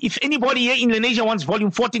the way, if anybody here in Indonesia wants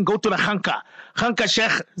volume 14, go to the Khanka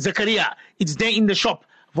Sheikh Zakaria. It's there in the shop.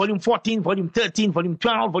 Volume 14, volume 13, volume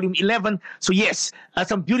 12, volume 11. So yes,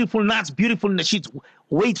 some beautiful nuts, beautiful nasheeds.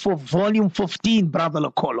 Wait for volume 15, Brother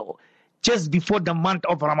Lokolo. Just before the month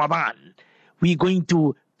of Ramadan, we're going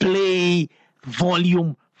to play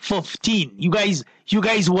volume 15. You guys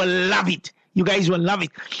will love it. You guys will love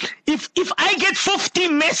it. If I get 50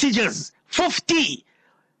 messages, 50,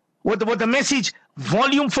 what the message,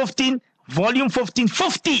 volume 15,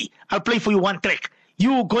 50, I'll play for you one track.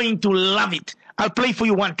 You're going to love it. I'll play for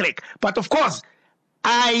you one track. But of course,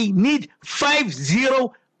 I need 50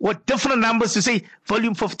 or different numbers to say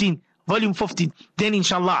volume 15. Then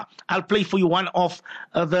inshallah, I'll play for you one of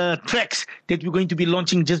the tracks that we're going to be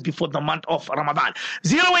launching just before the month of Ramadan.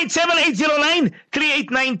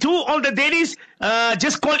 087-809-3892. All the daddies,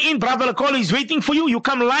 just call in. Brother Call is waiting for you. You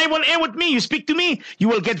come live on air with me. You speak to me. You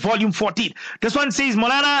will get volume 14. This one says,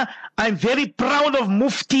 Maulana, I'm very proud of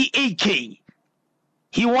Mufti AK.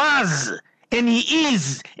 He was, and he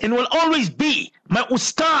is, and will always be my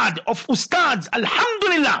ustad of ustads.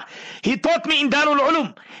 Alhamdulillah. He taught me in Darul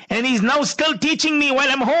Ulum, and he's now still teaching me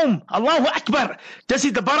while I'm home. Allahu Akbar. This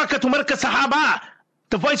is the Barakah to Markaz Sahaba,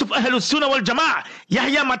 the voice of Ahlul Sunnah wal Jama'ah.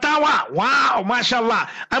 Yahya Matawa. Wow, mashallah.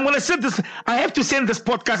 I'm going to send this. I have to send this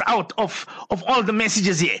podcast out of all the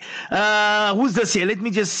messages here. Who's this here? Let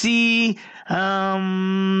me just see.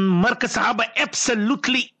 Markaz Sahaba,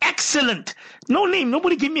 absolutely excellent. No name,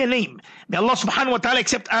 nobody give me a name. May Allah subhanahu wa ta'ala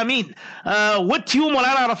accept, Ameen. With you,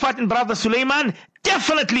 Maulana Arafat and Brother Sulaiman,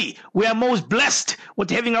 definitely we are most blessed with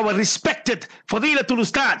having our respected Fadilatul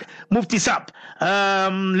Ustad, Mufti Sab.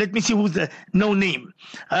 Let me see who's the no name.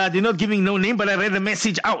 They're not giving no name, but I read the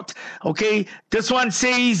message out. Okay, this one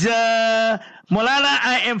says, Molana,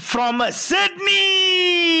 I am from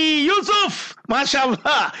Sydney. Yusuf,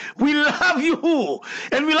 mashallah, we love you.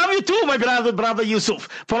 And we love you too, my brother Yusuf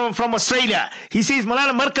from Australia. He says,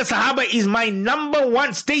 Molana, Markaz Sahaba is my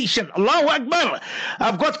 #1 station. Allahu Akbar.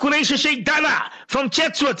 I've got Quraysh Sheikh Dana from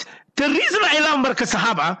Chatsworth. The reason I love Markaz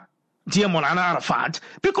Sahaba, dear Molana Arafat,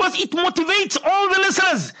 because it motivates all the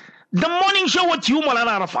listeners. The morning show with you,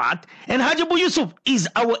 Molana Arafat, and Haji Abu Yusuf is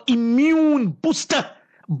our immune booster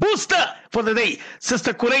for the day.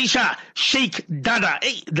 Sister Quraisha Sheikh Dada.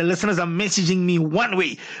 Hey, the listeners are messaging me one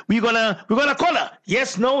way. We're gonna call her.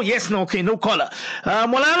 Yes, no. Okay, no caller.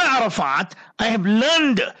 Molana Arafat, I have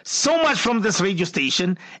learned so much from this radio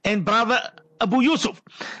station, and brother Abu Yusuf,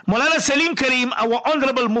 Molana Salim Karim, our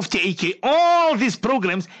Honorable Mufti AK, all these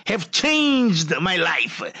programs have changed my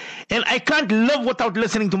life. And I can't live without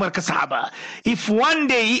listening to Markaz Sahaba. If one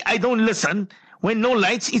day I don't listen, when no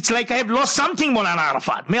lights, it's like I have lost something, Molana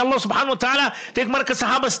Arafat. May Allah subhanahu wa ta'ala take Markaz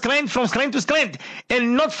Sahaba strength from strength to strength.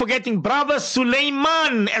 And not forgetting Brother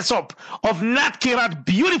Sulaiman Esop of Natkirat,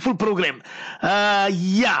 beautiful program.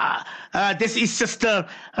 This is Sister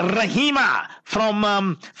Rahima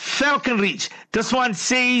from Falcon Ridge. This one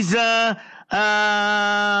says,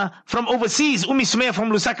 from overseas, Umi Sumaya from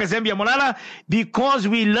Lusaka, Zambia, Molana, because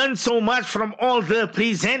we learn so much from all the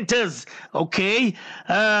presenters. Okay.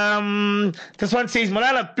 This one says,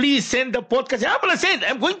 Molana, please send the podcast.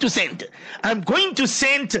 I'm going to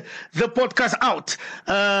send the podcast out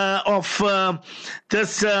of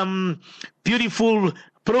this beautiful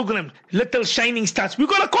program, Little Shining Stars. We're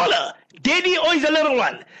gonna call her Daddy, or is a little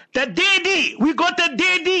one. The Daddy, we got a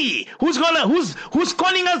Daddy who's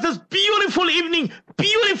calling us this beautiful evening,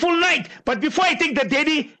 beautiful night. But before I take the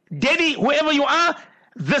Daddy, whoever you are,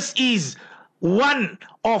 this is one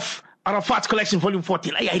of Arafat's collection, volume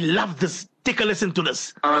 14. I love this. Take a listen to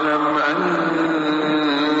this.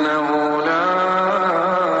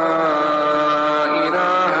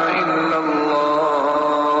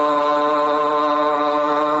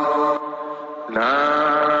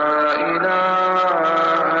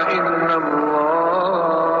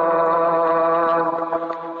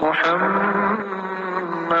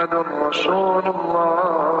 رسول الله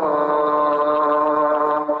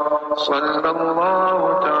صلى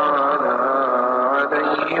الله تعالى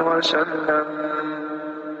عليه وسلم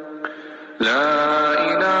لا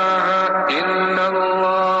إله إلا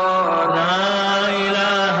الله لا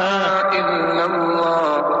إله إلا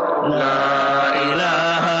الله لا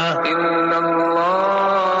إله إلا الله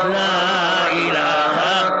لا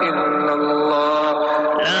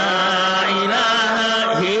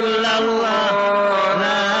إله إلا الله لا إله إلا الله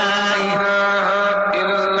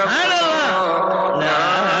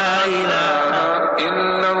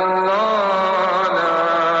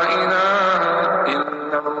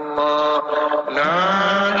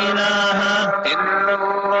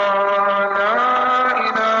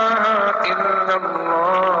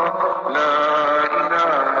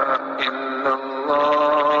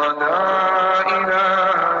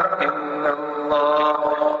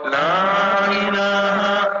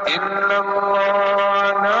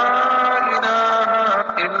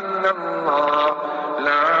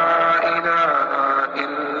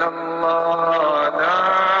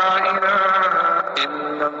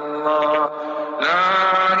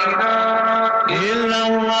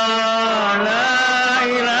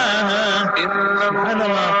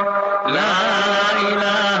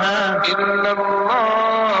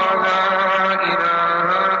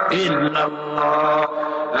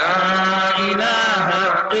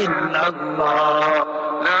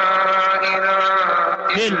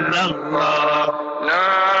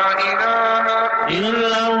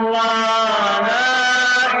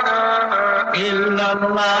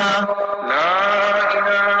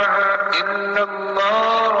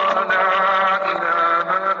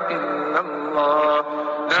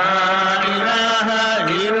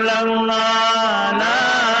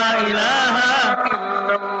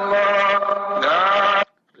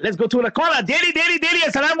Let's go to the caller. Daily.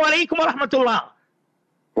 Assalamu alaikum wa rahmatullah.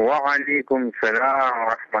 Wa alaikum salam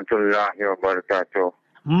wa rahmatullahi wa barakatuh.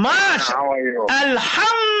 Masha. How are you?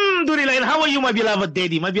 Alhamdulillah. And how are you, my beloved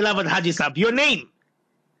daddy, my beloved Haji Sahab? Your name?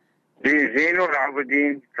 This is Zainul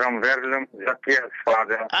Abidin from Verlam, Zakia's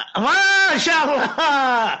father.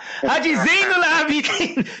 MashaAllah. Haji Zainul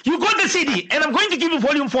Abidin. You got the CD, and I'm going to give you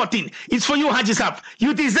volume 14. It's for you, Haji Sahab.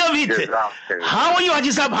 You deserve it. How are you, Haji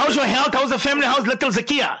Sahab? How's your health? How's the family? How's little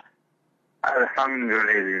Zakia?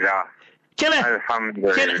 Alhamdulillah.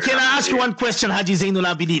 Can I ask you one question, Haji Zainul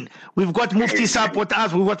Abidin? We've got Mufti Saab with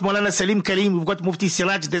us, we've got Maulana Salim Karim, we've got Mufti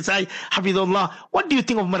Siraj Desai, Hafidullah. What do you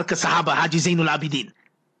think of Markaz Sahaba, Haji Zainul Abidin?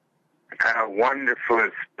 A wonderful,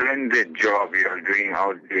 splendid job you're doing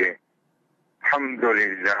out there.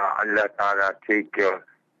 Alhamdulillah, Allah Ta'ala take your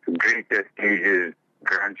greatest stages,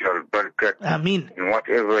 grant your barakat Ameen. in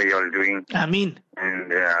whatever you're doing. Ameen.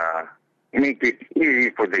 And make it easy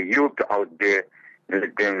for the youth out there.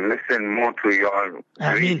 Let them listen more to your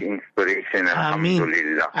great inspiration.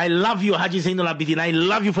 Alhamdulillah. I love you, Haji Zainul Abidin. I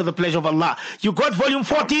love you for the pleasure of Allah. You got volume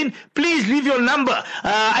 14. Please leave your number.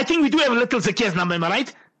 I think we do have a little Zakir's number, am I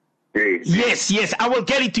right? Yes. I will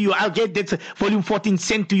get it to you. I'll get that volume 14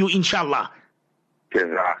 sent to you, inshallah.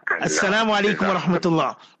 Assalamu alaikum wa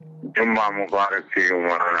rahmatullah. Jummah Mubarak to you,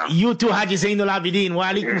 Maulana. You too, Haji Zainul Abidin.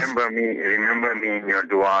 Wa alaikum. Remember me in your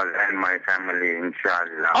du'as and my family,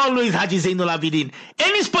 inshallah. Always, Haji Zainul Abidin.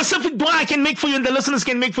 Any specific dua I can make for you and the listeners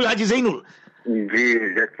can make for you, Haji Zainul?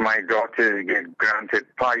 Please, that my daughters get granted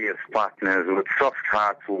pious partners with soft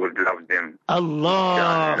hearts who would love them.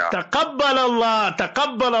 Allah. Taqabbal Allah.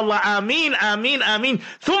 Ameen.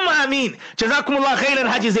 Thumma ameen. Jazakumullah khairan,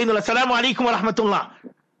 Haji Zainul. Assalamu alaikum wa rahmatullah.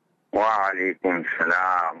 Wa alaikum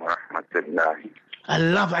salam wa rahmatullah. I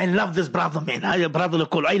love this brother, man. Brother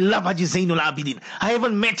Lakol. I love Haji Zainul Abidin. I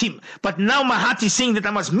haven't met him, but now my heart is saying that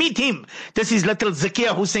I must meet him. This is little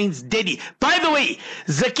Zakia Hussein's daddy. By the way,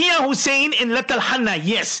 Zakia Hussein and little Hanna,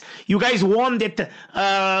 yes, you guys won that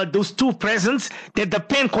those two presents, that the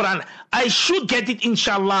pen Quran. I should get it,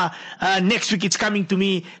 inshallah. Next week it's coming to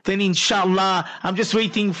me. Then inshallah, I'm just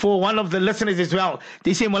waiting for one of the listeners as well.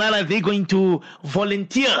 They say, Maulana, they're going to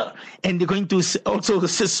volunteer and they're going to also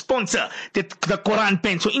sponsor the Quran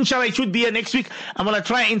pen. So inshallah, it should be next week. I'm going to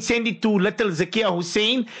try and send it to little Zakia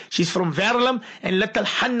Hussein. She's from Verulam, and little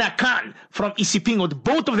Hanna Khan from Isipingo.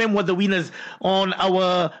 Both of them were the winners on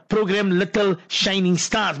our program, Little Shining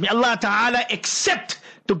Stars. May Allah Ta'ala accept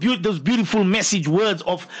those beautiful message words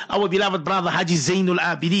of our beloved brother Haji Zainul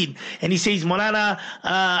Abidin. And he says, Maulana,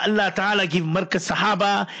 Allah Ta'ala give Markaz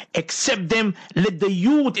Sahaba, accept them, let the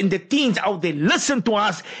youth and the teens out there listen to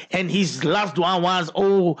us. And his last dua was,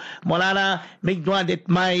 oh Maulana, make dua that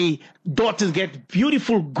my daughters get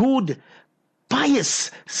beautiful, good,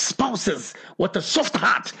 pious spouses with a soft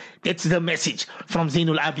heart. That's the message from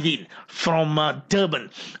Zainul Abidin from Durban,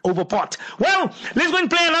 Overport. Well, let's go and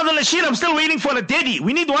play another nasheed. I'm still waiting for a daddy.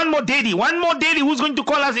 We need one more daddy who's going to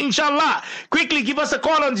call us, inshallah. Quickly give us a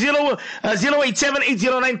call on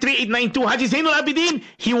 087-809-3892. Haji Zainul Abidin,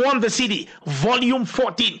 he won the CD, volume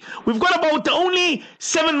 14. We've got about only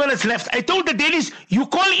 7 minutes left. I told the daddies, you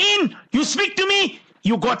call in, you speak to me,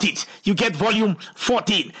 you got it. You get volume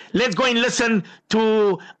 14. Let's go and listen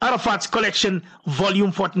to Arafat's collection,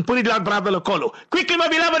 volume 14. Put it loud, brother Lokolo. Quickly, my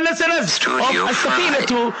beloved listeners,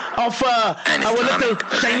 of our little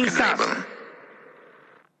shining stars.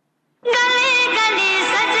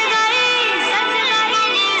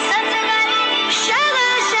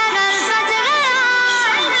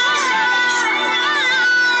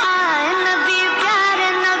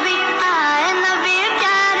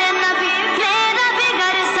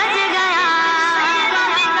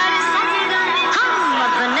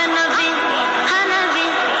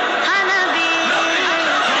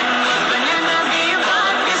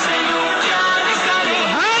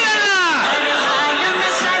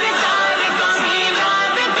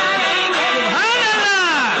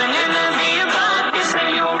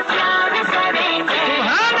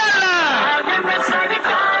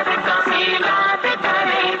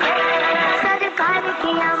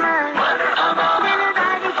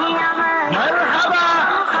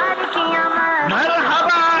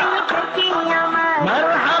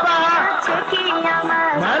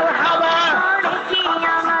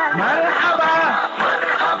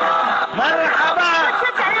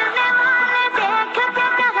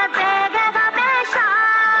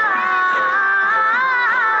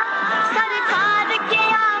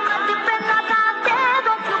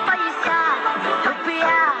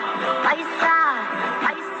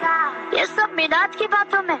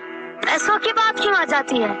 पैसों की बात क्यों आ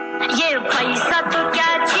जाती है? ये पैसा तो क्या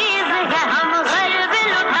चीज है, हम गर्व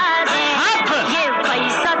लुटा दें। ये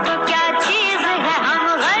पैसा तो क्या चीज है, हम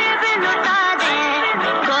गर्व लुटा दें।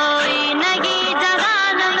 कोई नहीं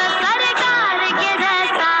जहान में सरकार के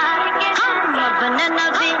जैसा, हम अपने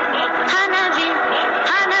नबी हनबी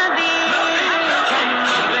हनबी, हम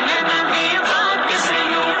अपने नबी बात से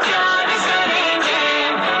यूं प्यार करेंगे,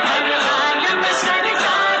 हर हाल में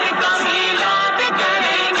सरकार का मिलाद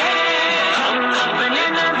करेंगे। अपने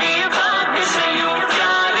नबी बात से यूं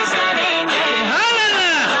प्यार करेंगे,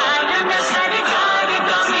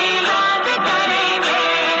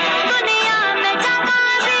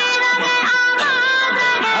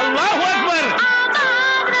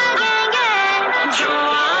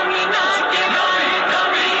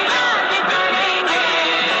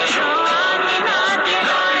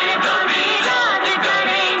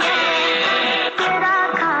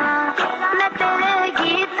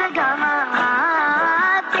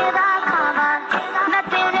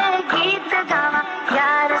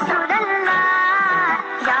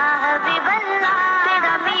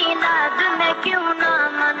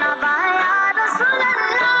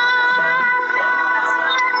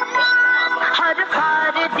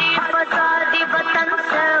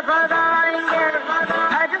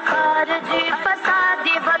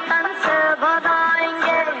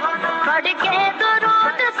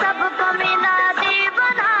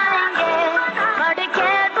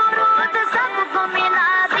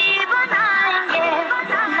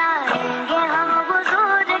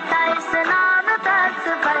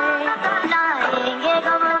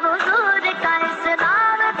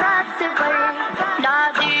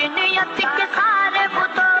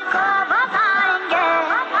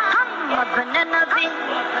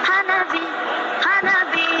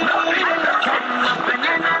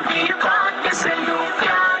 नबी पाक से यूं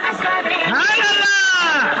प्यार करेंगे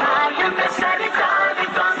सरकार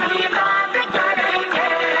का मीलाद करेंगे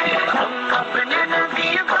हम अपने नबी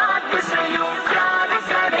पाक से यूं प्यार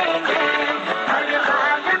करेंगे हर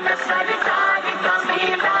हाल में सरकार का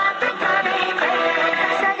मीलाद करेंगे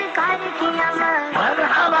सरकार की अमर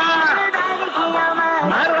मरहबा सरकार की अमर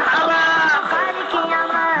मरहबा सरकार की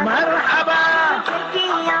अमर मरहबा की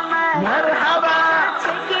अमर मरहबा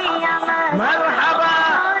की अमर मरहबा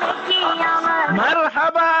की अमर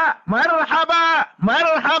Marhaba, marhaba,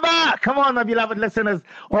 marhaba. Come on, my beloved listeners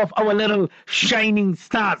of our little shining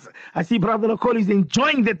stars. I see Brother Akol is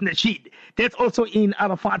enjoying that nasheed. That's also in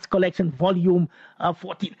Arafat's collection, volume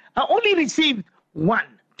 14. I only received 1,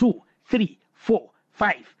 2, 3, 4,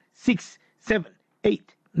 5, 6, 7,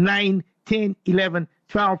 8, 9, 10, 11,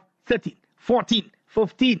 12, 13, 14,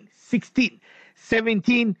 15, 16,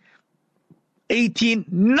 17, 18,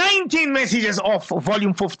 19 messages of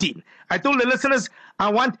volume 15. I told the listeners I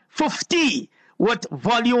want 50 with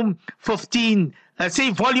volume 15.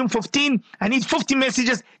 Say volume 15. I need 50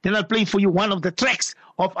 messages. Then I'll play for you one of the tracks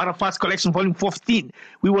of Arafat's collection, volume 15.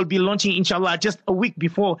 We will be launching, inshallah, just a week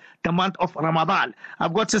before the month of Ramadan.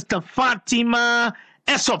 I've got Sister Fatima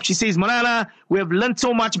Esop. She says, Malala, we have learned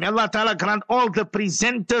so much. May Allah Ta'ala grant all the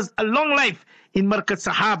presenters a long life in Markat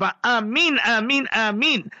Sahaba. Ameen, ameen,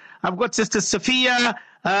 ameen. I've got Sister Sophia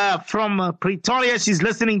from Pretoria. She's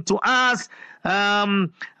listening to us.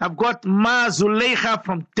 I've got Ma Zuleika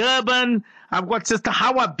from Durban. I've got Sister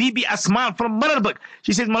Hawa Bibi Asma from Middelburg.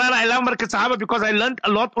 She says, Malala, I love Markat Sahaba because I learned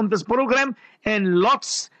a lot on this program and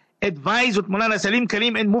lots advice with Malala Salim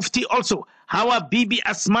Karim and Mufti also. Hawa Bibi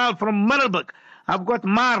Asma from Middelburg. I've got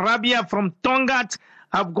Ma Rabia from Tongat.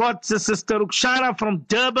 I've got Sister Rukshana from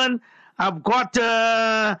Durban. I've got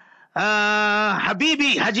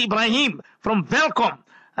Habibi Haji Ibrahim from Velcom.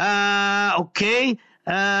 Okay.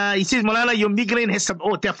 He says, Malala, your migraine has some.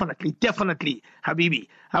 Oh, definitely, Habibi.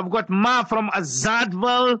 I've got Ma from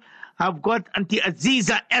Azadwal. I've got Auntie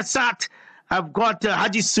Aziza Esat. I've got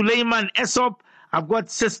Haji Suleiman Esop. I've got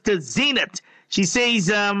Sister Zinat. She says,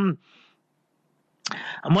 Mulana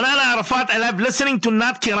Arafat, I love listening to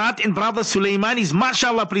Nat Kirat and Brother Sulaiman is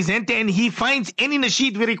mashallah presenter and he finds any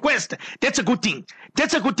nasheed we request. That's a good thing.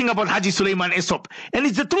 That's a good thing about Haji Sulaiman Esop. And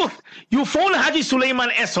it's the truth. You phone Haji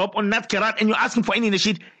Sulaiman Esop on Nat Kirat and you ask him for any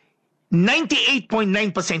nasheed,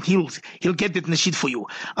 98.9% he'll get that nasheed for you.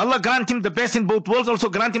 Allah grant him the best in both worlds. Also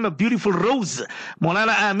grant him a beautiful rose.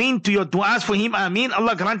 Maulana Ameen to your du'as for him. Ameen.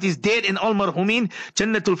 Allah grant his dead and all marhumin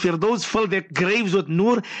Jannatul Firdaus, fill their graves with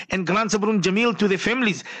nur and grant sabrun jameel to their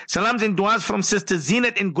families. Salams and du'as from Sister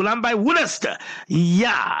Zinat and Gulambai Woolester.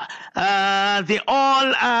 Yeah, they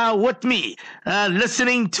all are with me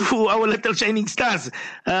listening to our little shining stars.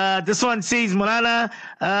 This one says, Maulana,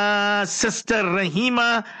 Sister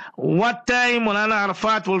Rahima, what time Maulana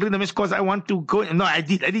Arafat will read the message because I want to go. No, I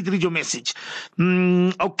did read your message.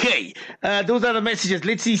 Okay. Those are the messages.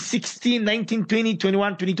 Let's see, 16, 19, 20,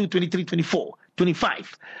 21, 22, 23, 24.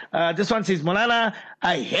 25. This one says, Maulana,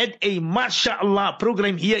 I had a mashallah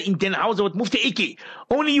program here in Den Hausa with Mufti Iki.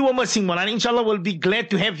 Only you were missing, Maulana. Inshallah, we'll be glad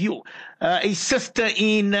to have you. A sister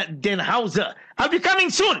in Den Hausa. I'll be coming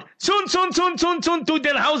soon to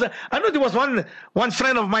Den Hausa. I know there was one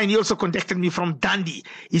friend of mine, he also contacted me from Dundee.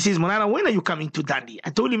 He says, Maulana, when are you coming to Dundee? I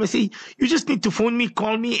told him, I say, you just need to phone me,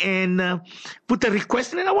 call me, and put a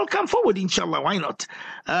request, and then I will come forward, inshallah. Why not?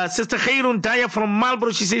 Sister Khairun Daya from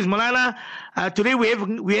Marlborough, she says, Maulana, today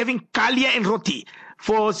we're having kalia and roti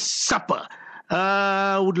for supper.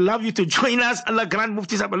 Would love you to join us. Allah grant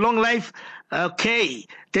Mufti Sahib a long life. Okay,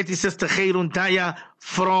 that is Sister Khairun Daya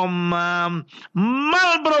from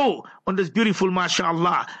Marlborough on this beautiful,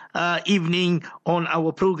 mashallah, evening on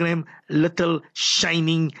our program, Little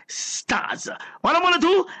Shining Stars. What I'm going to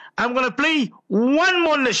do, I'm going to play one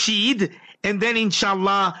more nasheed, and then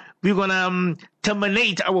inshallah, we're going to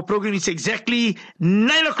terminate our program. It's exactly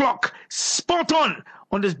 9 o'clock, spot on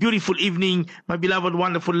this beautiful evening, my beloved,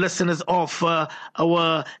 wonderful listeners of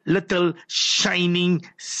our Little Shining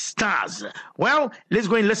Stars. Well, let's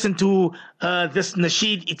go and listen to this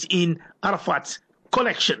nasheed. It's in Arafat's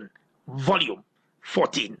collection, volume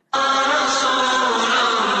 14.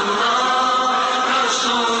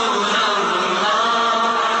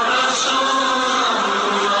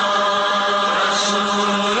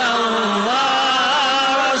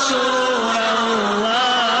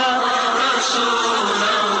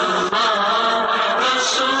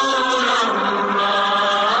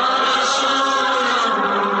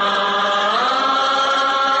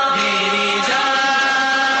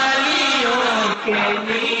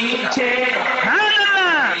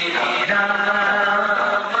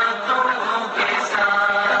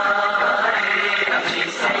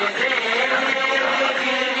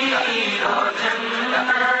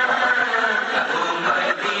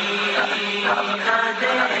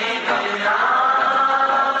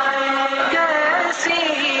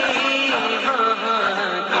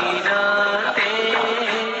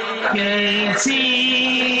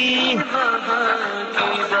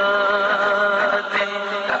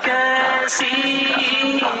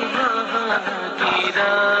 कैसी वहाँ की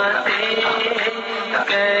रातें,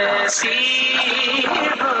 कैसी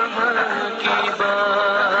वहाँ की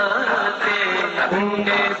बातें,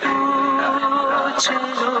 उन्हें पूछ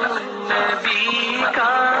लो नबी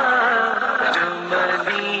का जो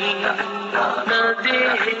मदीना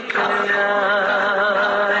देख आया,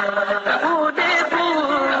 उन्हें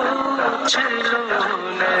पूछ लो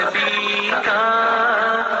नबी का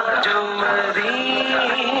जो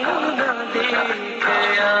मदीना देख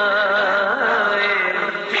आया।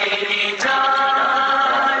 तेरी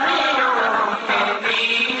जानियों के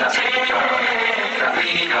नीचे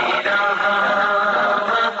तेरी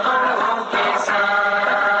रहमतों के साए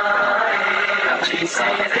जिसे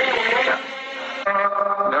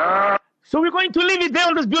So we're going to leave it there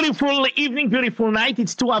on this beautiful evening, beautiful night.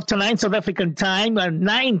 It's 2 after 9 South African time,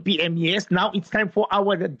 9 p.m. Yes, now it's time for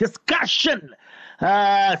our discussion.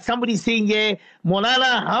 Somebody saying, yeah,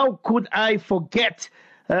 Molana, how could I forget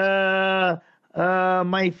my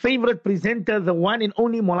favorite presenter, the one and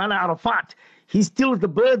only Molana Arafat? He steals the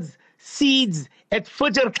birds' seeds at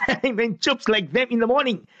Fajr time and chops like them in the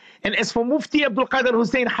morning. And as for Mufti Abdul Qadir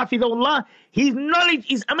Hussein Hafidhullah, his knowledge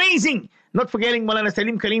is amazing. Not forgetting Maulana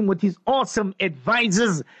Salim Karim with his awesome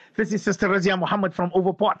advisors. This is Sister Razia Muhammad from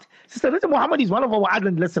Overport. Sister Razia Muhammad is one of our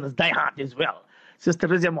Adlan listeners, diehard as well. Sister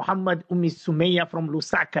Razia Muhammad, Sumaya from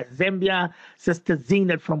Lusaka, Zambia. Sister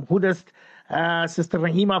Zainab from Hudast. Sister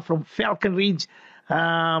Rahima from Falcon Ridge.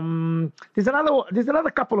 There's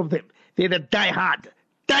another couple of them. They're the diehard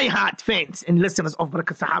fans and listeners of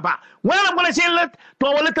Barakat Sahaba. Well, I'm going to say to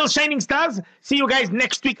our little shining stars, see you guys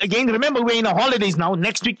next week again. Remember, we're in the holidays now.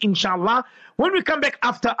 Next week, inshallah. When we come back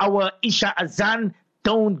after our Isha Azan,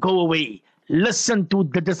 don't go away. Listen to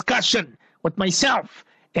the discussion with myself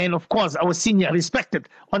and, of course, our senior, respected,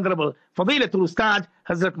 honorable Fadilatul Ustad,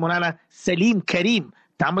 Hazrat Maulana Salim Karim,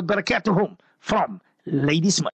 Damat Barakatuhum, from Ladysmith.